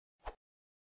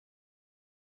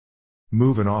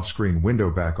Move an off-screen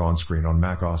window back on-screen on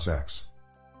Mac OS X.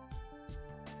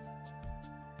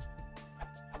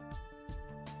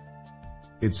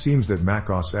 It seems that Mac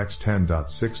OS X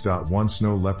 10.6.1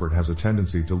 Snow Leopard has a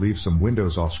tendency to leave some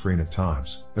windows off-screen at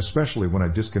times, especially when I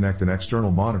disconnect an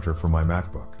external monitor from my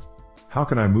MacBook. How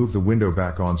can I move the window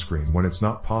back on-screen when it's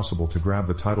not possible to grab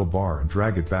the title bar and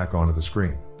drag it back onto the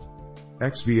screen?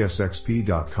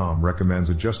 xvsxp.com recommends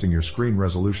adjusting your screen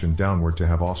resolution downward to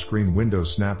have off-screen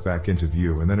windows snap back into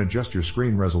view and then adjust your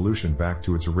screen resolution back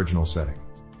to its original setting.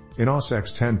 In OS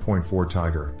X 10.4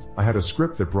 Tiger, I had a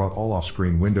script that brought all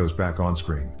off-screen windows back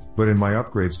on-screen, but in my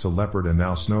upgrades to Leopard and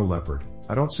now Snow Leopard,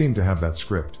 I don't seem to have that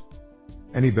script.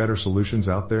 Any better solutions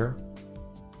out there?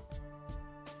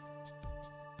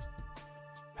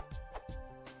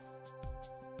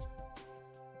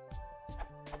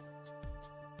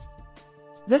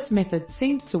 This method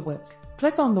seems to work.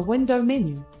 Click on the window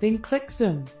menu, then click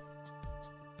Zoom.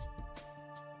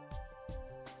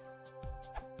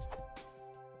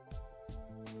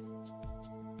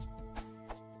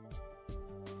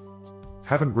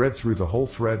 Haven't read through the whole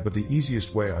thread, but the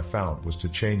easiest way I found was to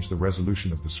change the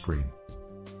resolution of the screen.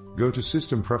 Go to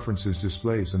System Preferences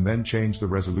Displays and then change the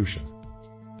resolution.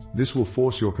 This will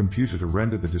force your computer to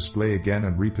render the display again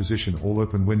and reposition all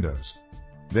open windows.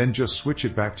 Then just switch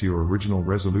it back to your original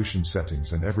resolution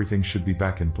settings and everything should be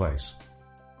back in place.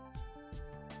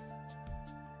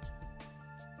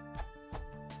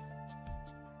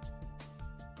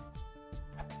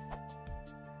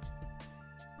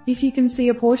 If you can see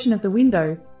a portion of the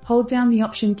window, hold down the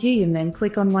Option key and then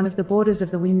click on one of the borders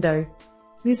of the window.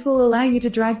 This will allow you to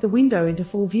drag the window into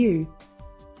full view.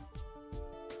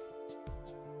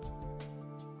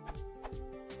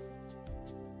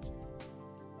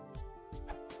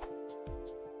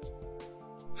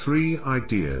 Three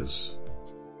ideas.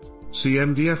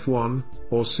 CMD-F1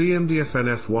 or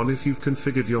CMD-FN-F1 if you've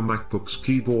configured your MacBook's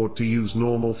keyboard to use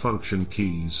normal function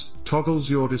keys, toggles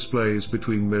your displays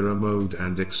between mirror mode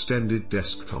and extended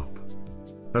desktop.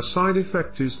 A side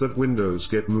effect is that windows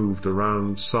get moved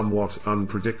around somewhat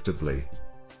unpredictably.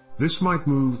 This might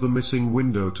move the missing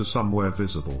window to somewhere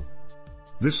visible.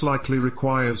 This likely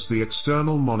requires the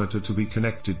external monitor to be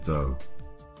connected though.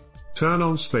 Turn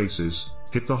on Spaces,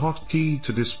 hit the hotkey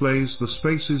to displays the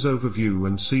Spaces overview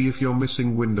and see if your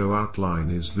missing window outline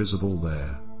is visible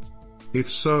there. If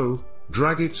so,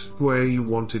 drag it where you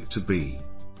want it to be.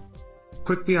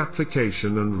 Quit the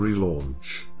application and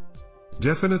relaunch.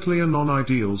 Definitely a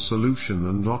non-ideal solution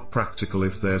and not practical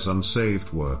if there's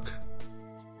unsaved work.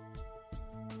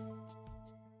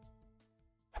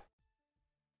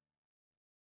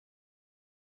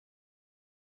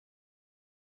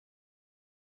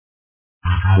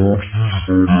 If you want to use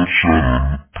all your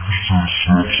channel, please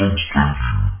do some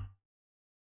thinking.